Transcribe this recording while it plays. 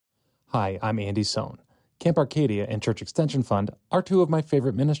Hi, I'm Andy Sohn. Camp Arcadia and Church Extension Fund are two of my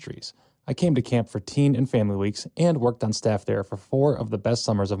favorite ministries. I came to camp for teen and family weeks and worked on staff there for 4 of the best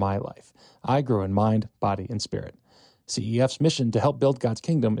summers of my life. I grew in mind, body, and spirit. CEF's mission to help build God's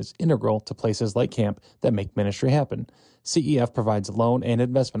kingdom is integral to places like camp that make ministry happen. CEF provides loan and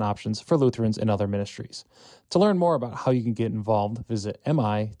investment options for Lutherans and other ministries. To learn more about how you can get involved, visit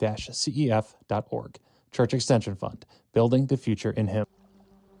mi-cef.org. Church Extension Fund, building the future in Him.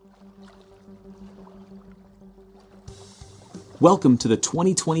 Welcome to the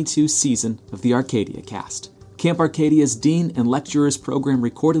 2022 season of the Arcadia Cast. Camp Arcadia's Dean and Lecturers program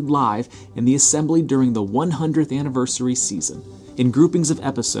recorded live in the assembly during the 100th anniversary season. In groupings of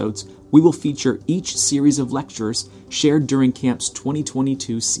episodes, we will feature each series of lectures shared during camp's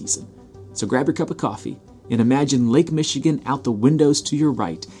 2022 season. So grab your cup of coffee and imagine Lake Michigan out the windows to your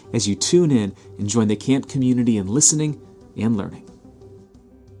right as you tune in and join the camp community in listening and learning.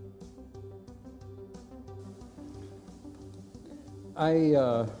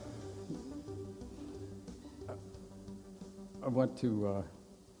 I want to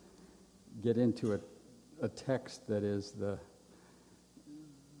get into a text that is the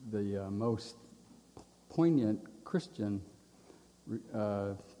most poignant Christian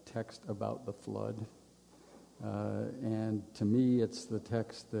text about the flood. And to me, it's the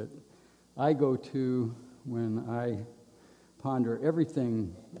text that I go to when I ponder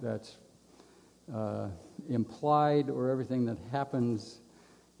everything that's implied or everything that happens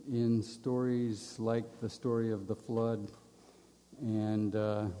in stories like the story of the flood and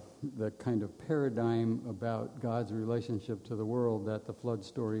the kind of paradigm about God's relationship to the world that the flood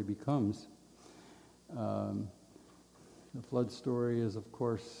story becomes. The flood story is, of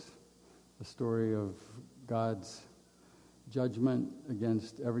course, the story of God's judgment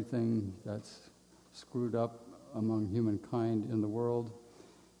against everything that's screwed up among humankind in the world,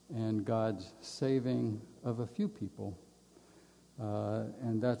 and God's saving of a few people.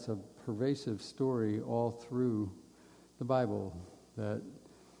 And that's a pervasive story all through the Bible, that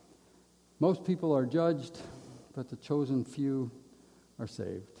most people are judged, but the chosen few are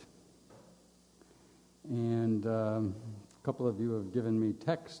saved. And a couple of you have given me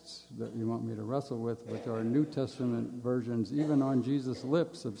texts that you want me to wrestle with, which are New Testament versions, even on Jesus'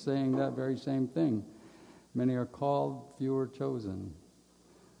 lips, of saying that very same thing. Many are called, few are chosen.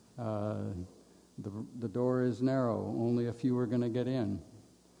 The door is narrow, only a few are going to get in.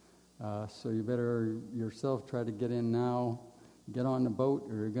 So you better yourself try to get in now, get on the boat,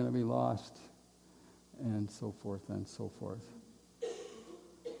 or you're going to be lost, and so forth and so forth.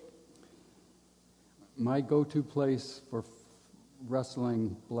 My go-to place for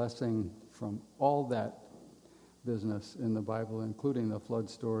wrestling blessing from all that business in the Bible, including the flood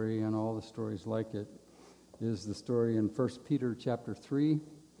story and all the stories like it, is the story in 1 Peter chapter 3,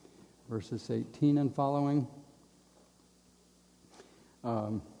 verses 18 and following.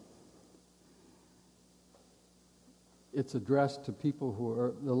 It's addressed to people who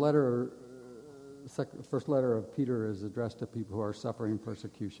are, first letter of Peter is addressed to people who are suffering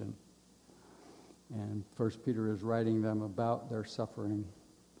persecution. And 1 Peter is writing them about their suffering.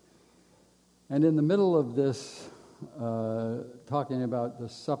 And in the middle of this, talking about the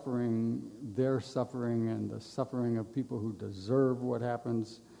suffering, their suffering, and the suffering of people who deserve what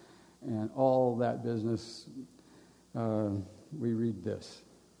happens, and all that business, we read this.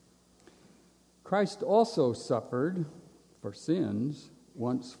 Christ also suffered for sins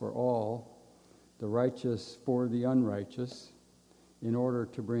once for all, the righteous for the unrighteous, in order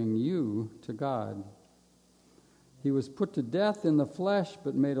to bring you to God. He was put to death in the flesh,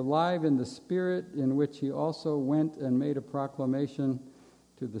 but made alive in the Spirit, in which he also went and made a proclamation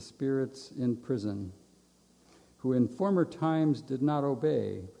to the spirits in prison, who in former times did not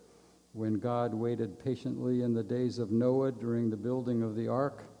obey, when God waited patiently in the days of Noah during the building of the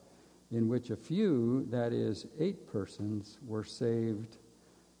ark, in which a few, that is, 8 persons, were saved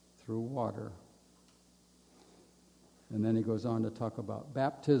through water. And then he goes on to talk about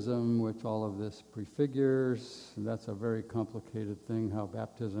baptism, which all of this prefigures. And that's a very complicated thing, how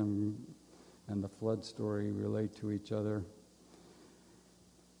baptism and the flood story relate to each other.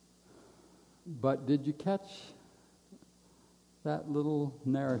 But did you catch that little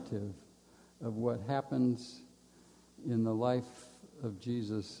narrative of what happens in the life of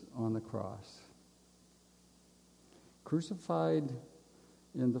Jesus on the cross? Crucified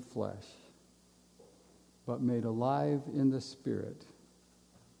in the flesh, but made alive in the Spirit.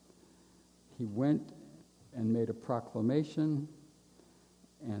 He went and made a proclamation,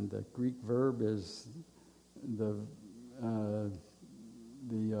 and the Greek verb is the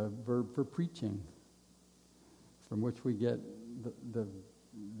verb for preaching, from which we get the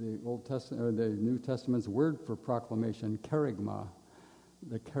the Old Testament or the New Testament's word for proclamation, kerygma.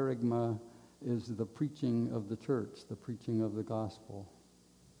 The kerygma is the preaching of the church, the preaching of the gospel.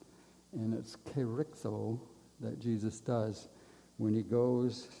 And it's kerixo that Jesus does when he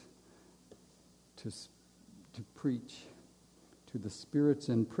goes to preach to the spirits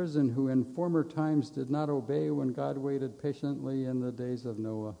in prison who in former times did not obey when God waited patiently in the days of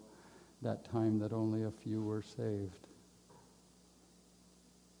Noah, that time that only a few were saved.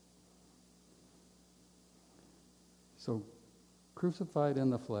 So, crucified in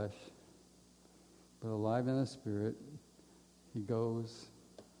the flesh, but alive in the spirit, he goes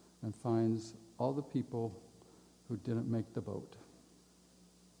and finds all the people who didn't make the boat.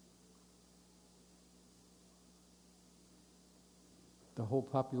 The whole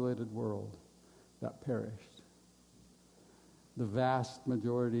populated world that perished. The vast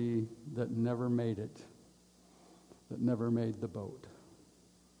majority that never made it, that never made the boat,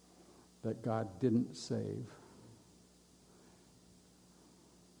 that God didn't save.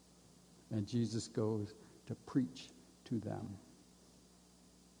 And Jesus goes to preach to them.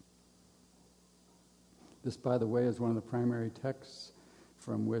 This, by the way, is one of the primary texts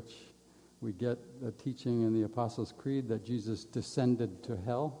from which we get the teaching in the Apostles' Creed that Jesus descended to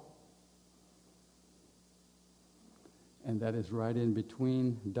hell. And that is right in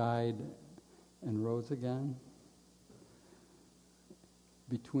between died and rose again.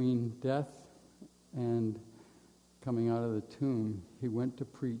 Between death and coming out of the tomb, he went to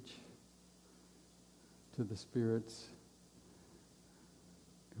preach to the spirits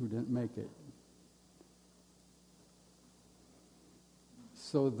who didn't make it.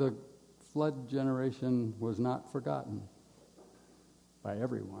 So the flood generation was not forgotten by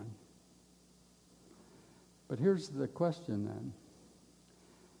everyone. But here's the question then.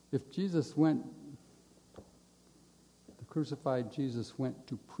 If Jesus went, the crucified Jesus went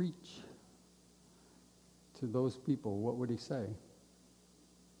to preach to those people, what would he say?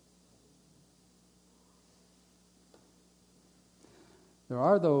 There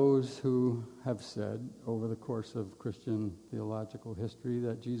are those who have said over the course of Christian theological history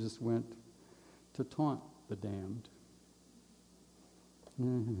that Jesus went to taunt the damned.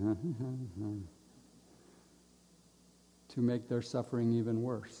 To make their suffering even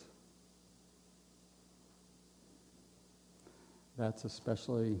worse. That's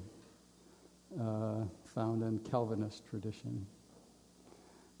especially found in Calvinist tradition,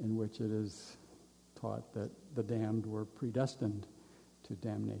 in which it is taught that the damned were predestined to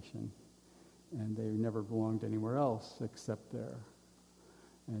damnation, and they never belonged anywhere else except there.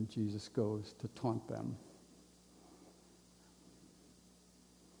 And Jesus goes to taunt them.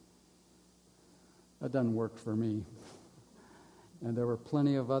 That doesn't work for me. And there were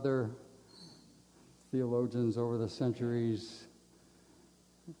plenty of other theologians over the centuries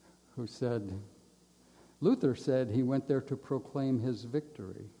who said, Luther said he went there to proclaim his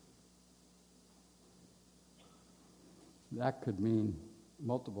victory. That could mean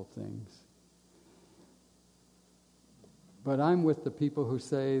multiple things. But I'm with the people who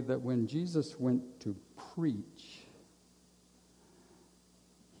say that when Jesus went to preach,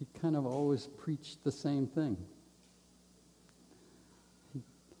 he kind of always preached the same thing.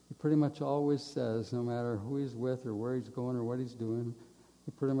 He pretty much always says, no matter who he's with or where he's going or what he's doing,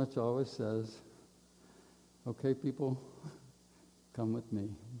 he pretty much always says, okay, people, come with me.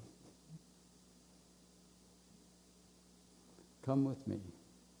 Come with me.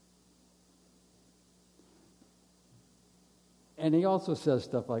 And he also says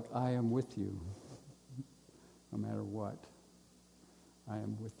stuff like, I am with you. No matter what, I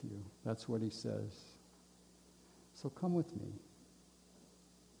am with you. That's what he says. So come with me.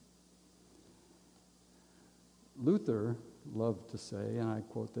 Luther loved to say, and I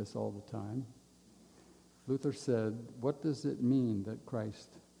quote this all the time, Luther said, what does it mean that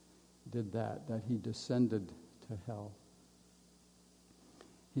Christ did that he descended to hell?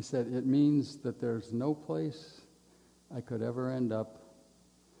 He said, it means that there's no place I could ever end up,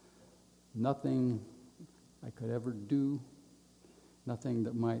 nothing I could ever do, nothing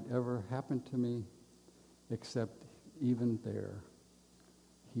that might ever happen to me, except even there,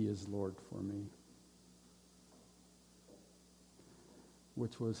 he is Lord for me.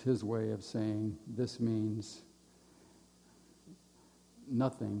 Which was his way of saying, this means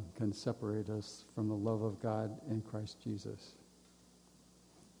nothing can separate us from the love of God in Christ Jesus.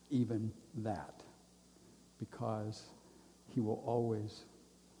 Even that, because he will always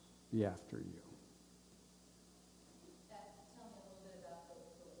be after you. Tell me a little bit about the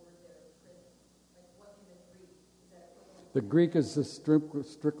word there, prison. Like what in the Greek is that? The Greek is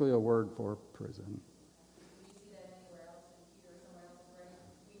strictly a word for prison. Do you see that anywhere else in Peter or somewhere else in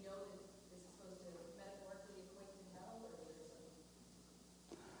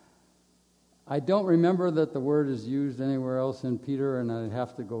I don't remember that the word is used anywhere else in Peter, and I'd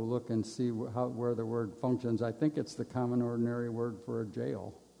have to go look and see where the word functions. I think it's the common ordinary word for a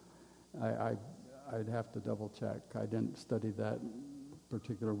jail. I'd have to double check. I didn't study that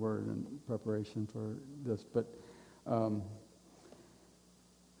particular word in preparation for this, but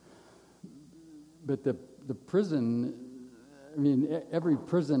the prison, I mean, every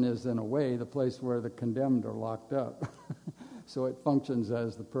prison is in a way the place where the condemned are locked up. So it functions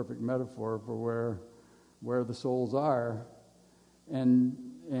as the perfect metaphor for where the souls are.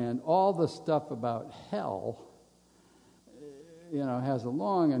 And all the stuff about hell, has a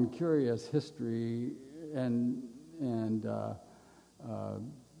long and curious history, and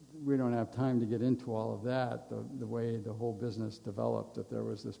we don't have time to get into all of that, the way the whole business developed, that there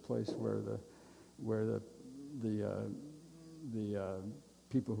was this place where the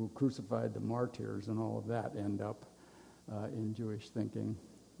people who crucified the martyrs and all of that end up in Jewish thinking.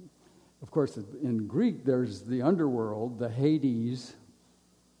 Of course, in Greek, there's the underworld, the Hades,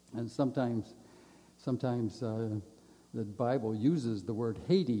 and sometimes the Bible uses the word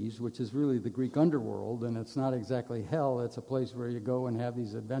Hades, which is really the Greek underworld, and it's not exactly hell. It's a place where you go and have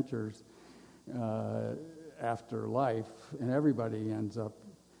these adventures after life, and everybody ends up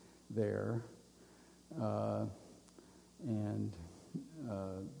there.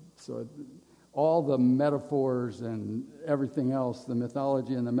 So all the metaphors and everything else, the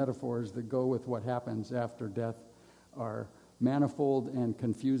mythology and the metaphors that go with what happens after death are manifold and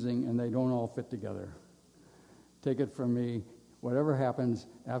confusing, and they don't all fit together. Take it from me, whatever happens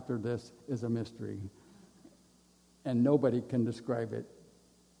after this is a mystery. And nobody can describe it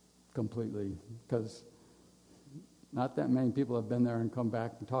completely, because not that many people have been there and come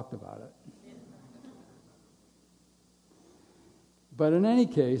back and talked about it. But in any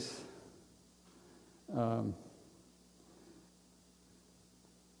case,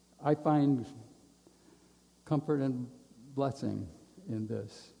 I find comfort and blessing in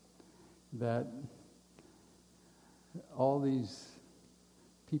this, that all these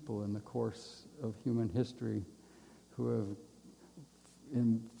people in the course of human history who have,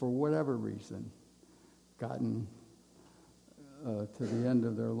 for whatever reason, gotten to the end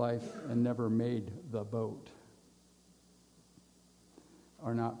of their life and never made the boat,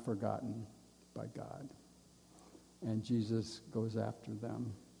 are not forgotten by God. And Jesus goes after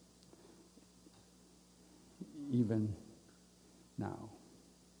them, even now.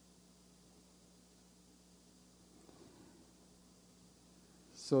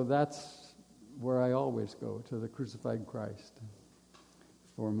 So that's where I always go, to the crucified Christ,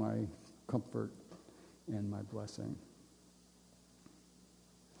 for my comfort and my blessing.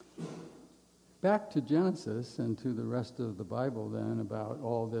 Back to Genesis and to the rest of the Bible then, about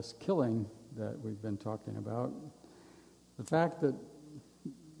all this killing that we've been talking about. The fact that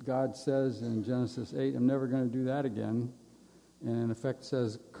God says in Genesis 8, I'm never going to do that again, and in effect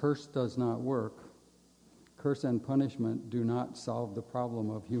says, curse does not work. Curse and punishment do not solve the problem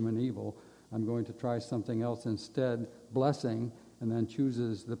of human evil. I'm going to try something else instead, blessing, and then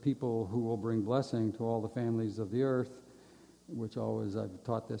chooses the people who will bring blessing to all the families of the earth, which always, I've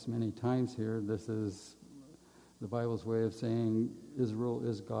taught this many times here, this is the Bible's way of saying Israel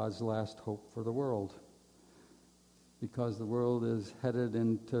is God's last hope for the world, because the world is headed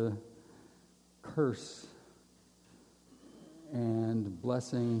into curse, and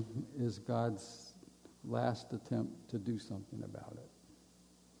blessing is God's last attempt to do something about it.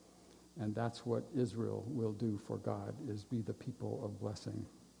 And that's what Israel will do for God, is be the people of blessing.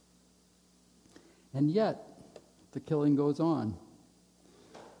 And yet, the killing goes on.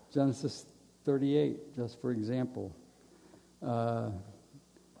 Genesis 38, just for example.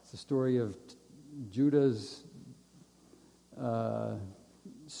 It's the story of Judah's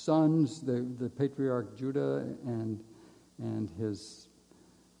sons, the patriarch Judah and his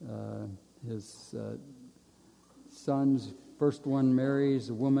sons. First one marries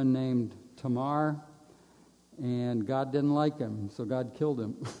a woman named Tamar, and God didn't like him, so God killed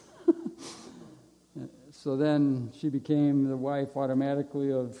him. So then she became the wife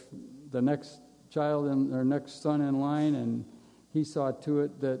automatically of the next child or next son in line, and he saw to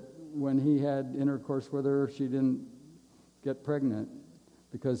it that when he had intercourse with her, she didn't get pregnant,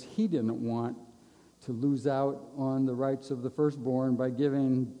 because he didn't want to lose out on the rights of the firstborn by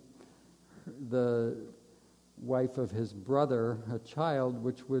giving the wife of his brother a child,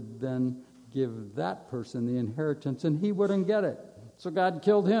 which would then give that person the inheritance, and he wouldn't get it. So God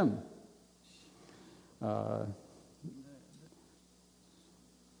killed him.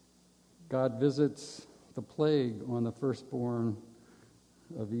 God visits the plague on the firstborn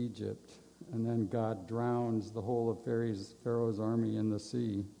of Egypt, and then God drowns the whole of Pharaoh's army in the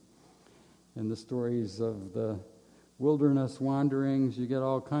sea. In the stories of the wilderness wanderings, you get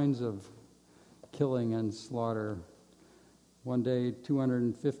all kinds of killing and slaughter. One day,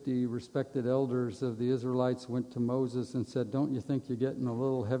 250 respected elders of the Israelites went to Moses and said, "Don't you think you're getting a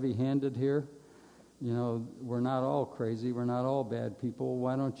little heavy-handed here? You know, we're not all crazy. We're not all bad people.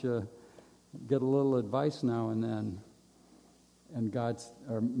 Why don't you get a little advice now and then?" And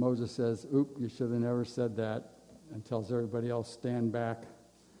Moses says, "Oop, you should have never said that," and tells everybody else, "Stand back."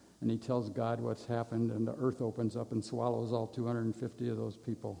 And he tells God what's happened, and the earth opens up and swallows all 250 of those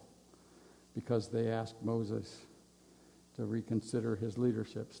people because they asked Moses to reconsider his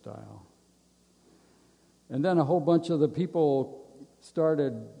leadership style. And then a whole bunch of the people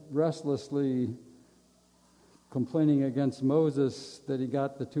started restlessly complaining against Moses that he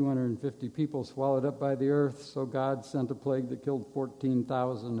got the 250 people swallowed up by the earth, so God sent a plague that killed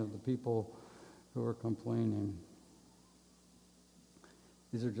 14,000 of the people who were complaining.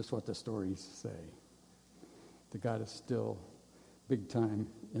 These are just what the stories say. That God is still big time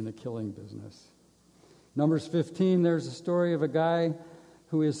in the killing business. Numbers 15, there's a story of a guy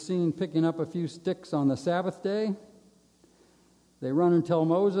who is seen picking up a few sticks on the Sabbath day. They run and tell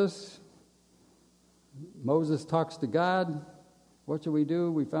Moses. Moses talks to God. "What should we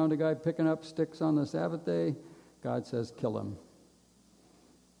do? We found a guy picking up sticks on the Sabbath day." God says, "Kill him."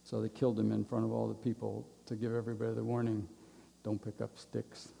 So they killed him in front of all the people to give everybody the warning, don't pick up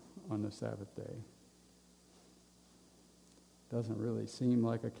sticks on the Sabbath day. Doesn't really seem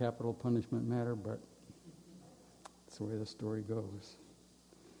like a capital punishment matter, but that's the way the story goes.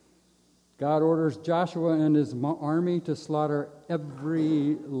 God orders Joshua and his army to slaughter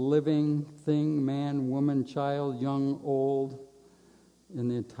every living thing, man, woman, child, young, old, in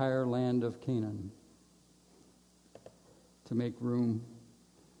the entire land of Canaan, to make room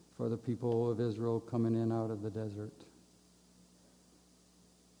for the people of Israel coming in out of the desert.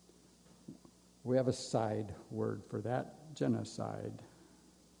 We have a side word for that: genocide.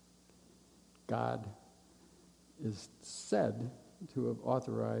 God is said to have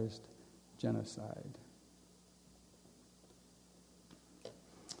authorized genocide.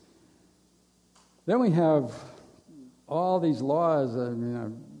 Then we have all these laws. I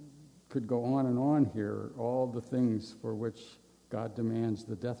could go on and on here, all the things for which God demands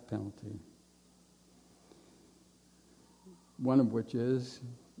the death penalty. One of which is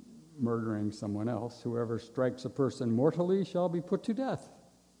murdering someone else. "Whoever strikes a person mortally shall be put to death."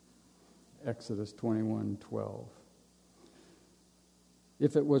 Exodus 21:12.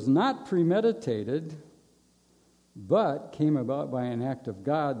 "If it was not premeditated, but came about by an act of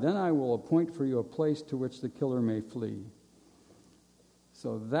God, then I will appoint for you a place to which the killer may flee."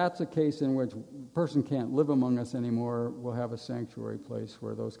 So that's a case in which a person can't live among us anymore. We'll have a sanctuary place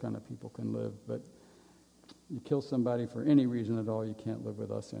where those kind of people can live. But you kill somebody for any reason at all, you can't live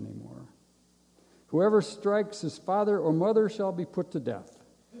with us anymore. "Whoever strikes his father or mother shall be put to death."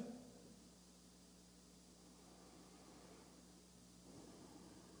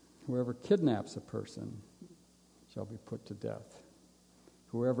 "Whoever kidnaps a person shall be put to death.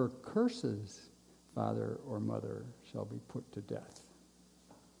 Whoever curses father or mother shall be put to death.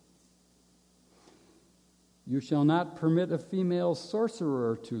 You shall not permit a female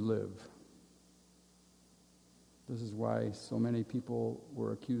sorcerer to live." This is why so many people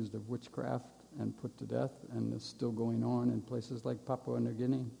were accused of witchcraft and put to death, and it's still going on in places like Papua New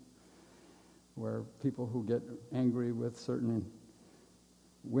Guinea, where people who get angry with certain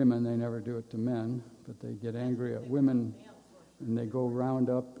women, they never do it to men, but they get angry at women, and they go round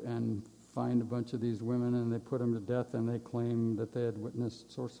up and find a bunch of these women, and they put them to death, and they claim that they had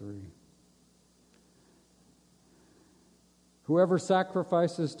witnessed sorcery. "Whoever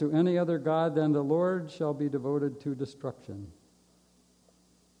sacrifices to any other god than the Lord shall be devoted to destruction."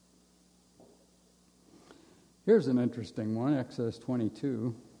 Here's an interesting one, Exodus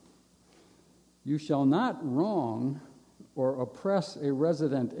 22. "You shall not wrong or oppress a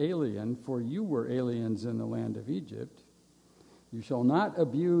resident alien, for you were aliens in the land of Egypt. You shall not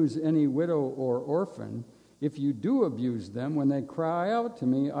abuse any widow or orphan. If you do abuse them, when they cry out to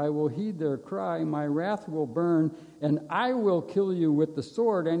me, I will heed their cry. My wrath will burn, and I will kill you with the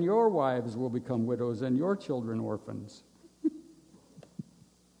sword, and your wives will become widows, and your children orphans."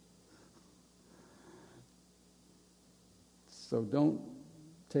 So don't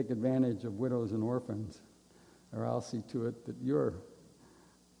take advantage of widows and orphans, or I'll see to it that your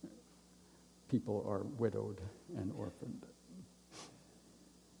people are widowed and orphaned.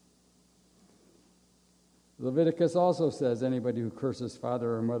 Leviticus also says anybody who curses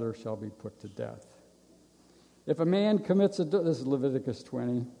father or mother shall be put to death. If a man commits, this is Leviticus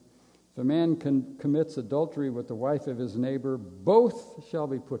 20, if a man commits adultery with the wife of his neighbor, both shall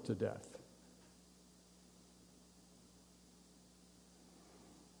be put to death.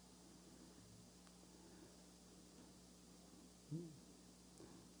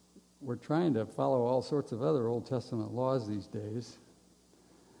 we're trying to follow all sorts of other Old Testament laws these days.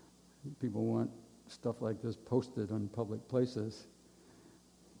 People want stuff like this posted on public places.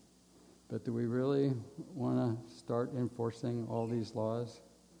 But do we really want to start enforcing all these laws?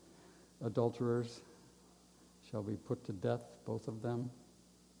 Adulterers shall be put to death, both of them.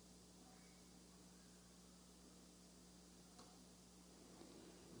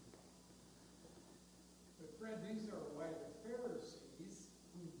 But Fred, these are why the Pharisees,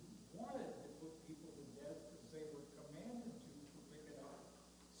 who wanted to put people to death because they were commanded to pick it up,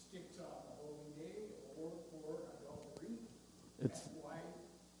 sticks on the holy day or for adultery. It's That's why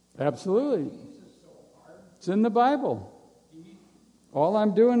absolutely. Jesus is so hard. It's in the Bible. All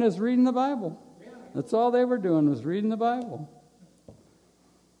I'm doing is reading the Bible. That's all they were doing, was reading the Bible.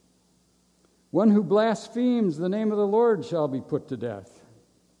 One who blasphemes the name of the Lord shall be put to death.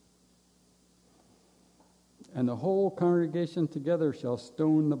 And the whole congregation together shall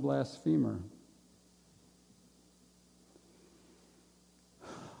stone the blasphemer.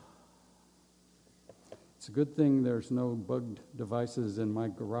 It's a good thing there's no bugged devices in my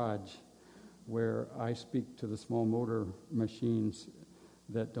garage where I speak to the small motor machines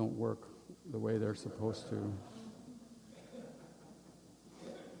that don't work the way they're supposed to.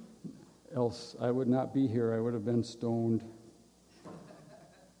 Else I would not be here. I would have been stoned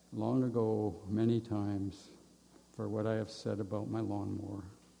long ago, many times, for what I have said about my lawnmower,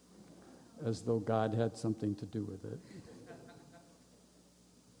 as though God had something to do with it.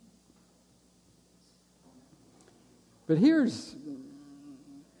 But here's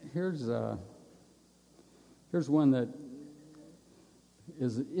one that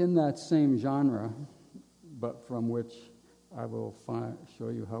is in that same genre, but from which I will show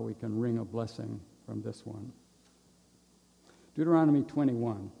you how we can wring a blessing from this one. Deuteronomy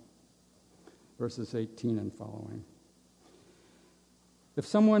 21, verses 18 and following. If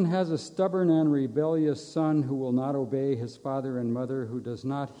someone has a stubborn and rebellious son who will not obey his father and mother, who does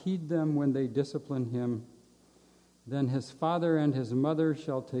not heed them when they discipline him, then his father and his mother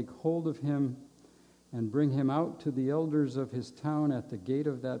shall take hold of him and bring him out to the elders of his town at the gate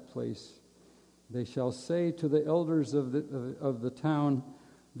of that place. They shall say to the elders of the town,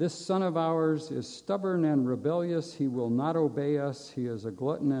 "This son of ours is stubborn and rebellious. He will not obey us. He is a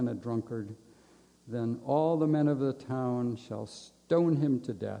glutton and a drunkard." Then all the men of the town shall stone him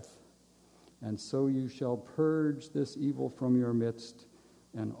to death. And so you shall purge this evil from your midst,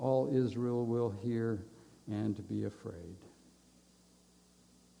 and all Israel will hear and be afraid.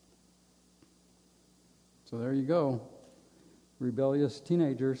 So there you go. Rebellious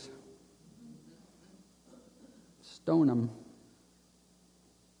teenagers. Stone them.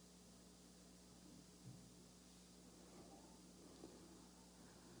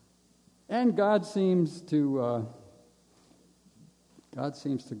 And God seems to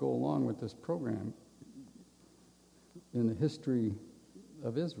go along with this program. In the history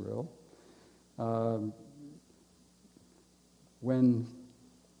of Israel, when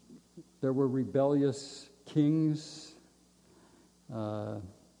there were rebellious kings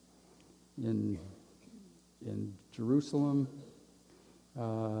in Jerusalem,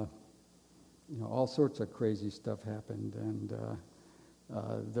 all sorts of crazy stuff happened, and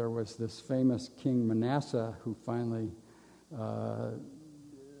there was this famous King Manasseh who finally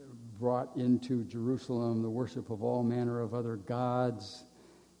brought into Jerusalem the worship of all manner of other gods,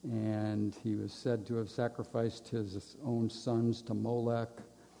 and he was said to have sacrificed his own sons to Molech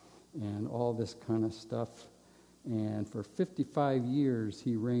and all this kind of stuff. And for 55 years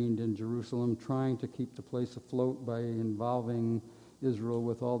he reigned in Jerusalem, trying to keep the place afloat by involving Israel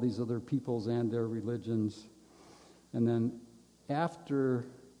with all these other peoples and their religions. And then after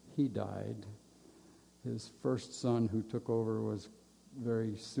he died, his first son who took over was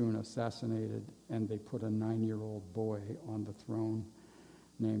very soon assassinated, and they put a 9-year-old boy on the throne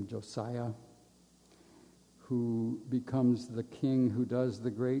named Josiah, who becomes the king who does the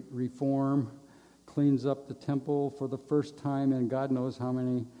great reform, cleans up the temple for the first time in God knows how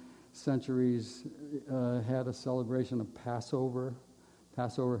many centuries, had a celebration of Passover.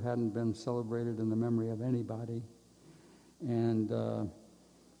 Passover hadn't been celebrated in the memory of anybody. And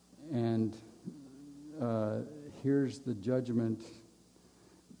here's the judgment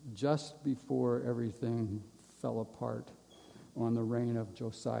just before everything fell apart on the reign of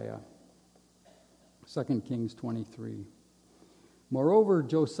Josiah. 2 Kings 23. Moreover,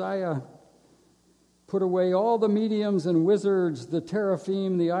 Josiah put away all the mediums and wizards, the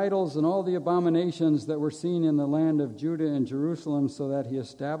teraphim, the idols, and all the abominations that were seen in the land of Judah and Jerusalem, so that he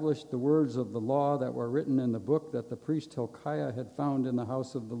established the words of the law that were written in the book that the priest Hilkiah had found in the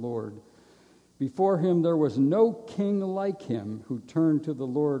house of the Lord. Before him there was no king like him who turned to the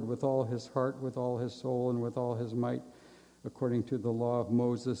Lord with all his heart, with all his soul, and with all his might, according to the law of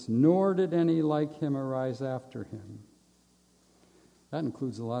Moses, nor did any like him arise after him. That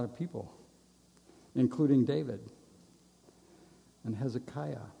includes a lot of people, including David and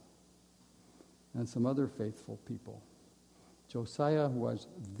Hezekiah and some other faithful people. Josiah was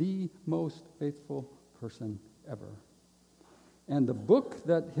the most faithful person ever. And the book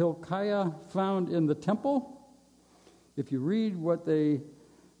that Hilkiah found in the temple, if you read what they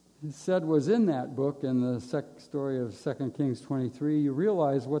said was in that book in the story of 2 Kings 23, you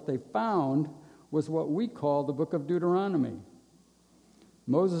realize what they found was what we call the book of Deuteronomy.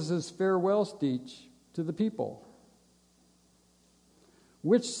 Moses' farewell speech to the people,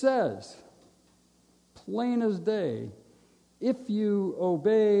 which says, plain as day, if you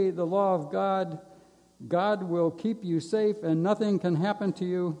obey the law of God, God will keep you safe and nothing can happen to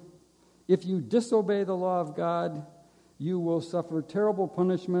you. If you disobey the law of God, you will suffer terrible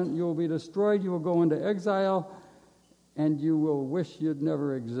punishment. You will be destroyed. You will go into exile, and you will wish you'd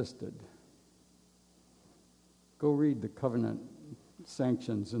never existed. Go read the covenant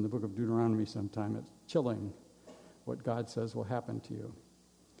sanctions in the book of Deuteronomy sometime. It's chilling what God says will happen to you.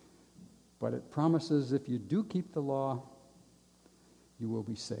 But it promises if you do keep the law, you will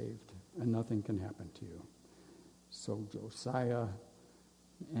be saved, and nothing can happen to you. So Josiah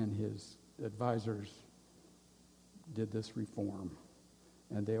and his advisors did this reform,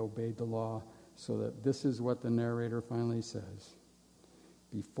 and they obeyed the law, so that this is what the narrator finally says.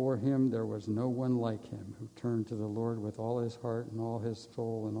 Before him there was no one like him who turned to the Lord with all his heart and all his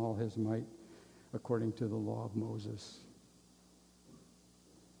soul and all his might, according to the law of Moses.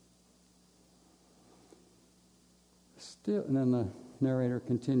 Still, and then the narrator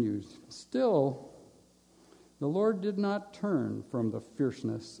continues, still, the Lord did not turn from the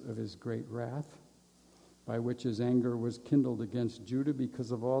fierceness of his great wrath, by which his anger was kindled against Judah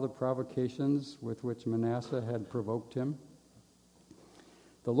because of all the provocations with which Manasseh had provoked him.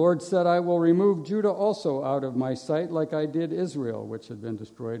 The Lord said, I will remove Judah also out of my sight, like I did Israel, which had been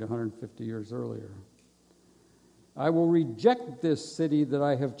destroyed 150 years earlier. I will reject this city that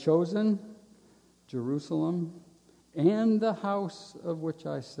I have chosen, Jerusalem, and the house of which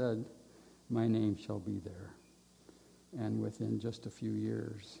I said, my name shall be there. And within just a few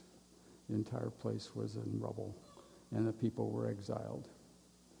years, the entire place was in rubble, and the people were exiled.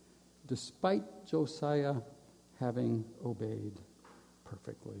 Despite Josiah having obeyed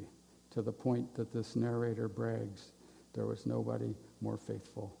perfectly, to the point that this narrator brags, there was nobody more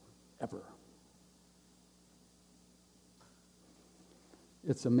faithful ever.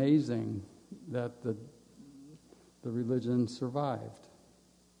 It's amazing that the religion survived.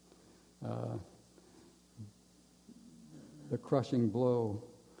 The crushing blow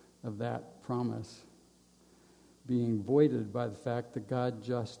of that promise being voided by the fact that God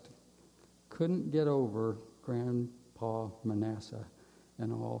just couldn't get over Grandpa Manasseh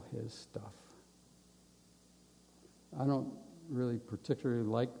and all his stuff. I don't really particularly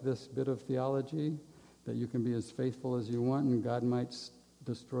like this bit of theology, that you can be as faithful as you want and God might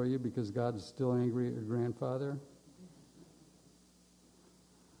destroy you because God's still angry at your grandfather.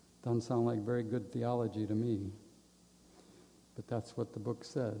 Doesn't sound like very good theology to me. But that's what the book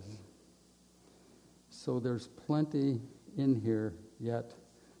says. So there's plenty in here yet,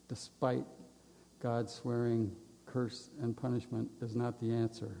 despite God swearing curse and punishment is not the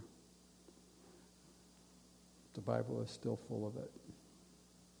answer. The Bible is still full of it.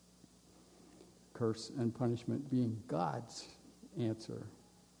 Curse and punishment being God's answer.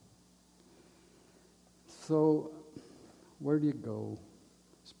 So where do you go,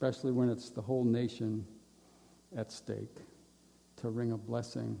 especially when it's the whole nation at stake, to wring a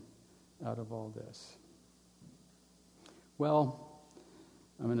blessing out of all this? Well,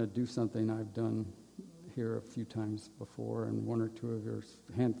 I'm going to do something I've done here a few times before, and one or two of your,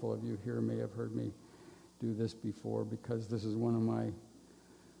 handful of you here may have heard me do this before, because this is one of my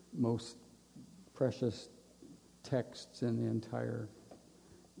most precious texts in the entire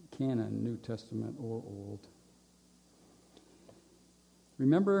canon, New Testament or Old.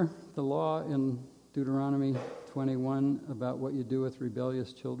 Remember the law in Deuteronomy 21 about what you do with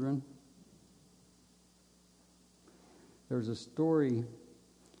rebellious children? There's a story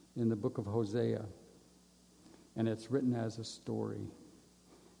in the book of Hosea, and it's written as a story.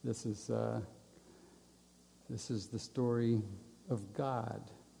 This is the story of God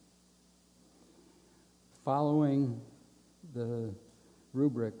following the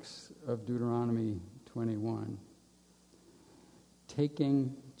rubrics of Deuteronomy 21,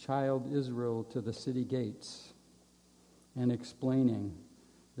 taking child Israel to the city gates and explaining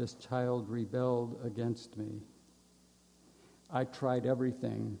this child rebelled against me. I tried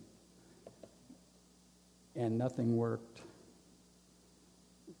everything, and nothing worked.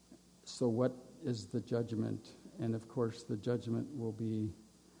 So what is the judgment? And of course, the judgment will be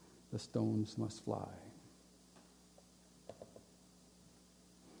the stones must fly.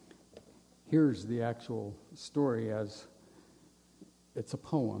 Here's the actual story as it's a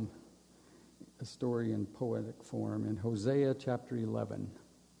poem, a story in poetic form in Hosea chapter 11.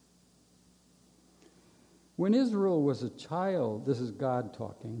 When Israel was a child, this is God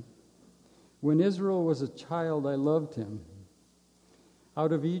talking. When Israel was a child, I loved him.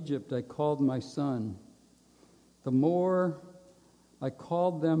 Out of Egypt I called my son. The more I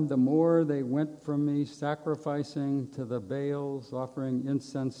called them, the more they went from me, sacrificing to the Baals, offering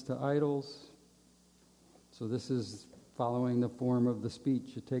incense to idols. So this is following the form of the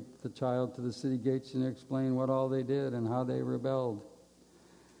speech. You take the child to the city gates and explain what all they did and how they rebelled.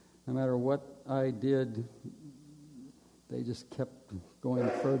 No matter what I did, they just kept going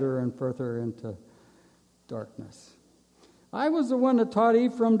further and further into darkness. I was the one that taught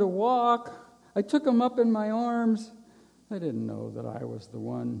Ephraim to walk. I took him up in my arms. I didn't know that I was the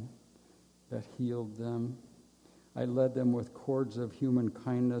one that healed them. I led them with cords of human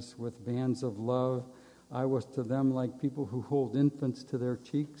kindness, with bands of love. I was to them like people who hold infants to their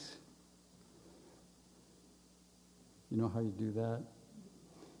cheeks. You know how you do that?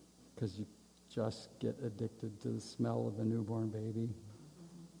 Because you just get addicted to the smell of a newborn baby.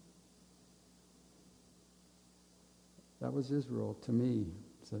 That was Israel to me,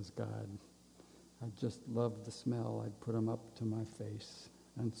 says God. I just loved the smell. I'd put them up to my face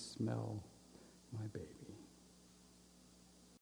and smell my baby.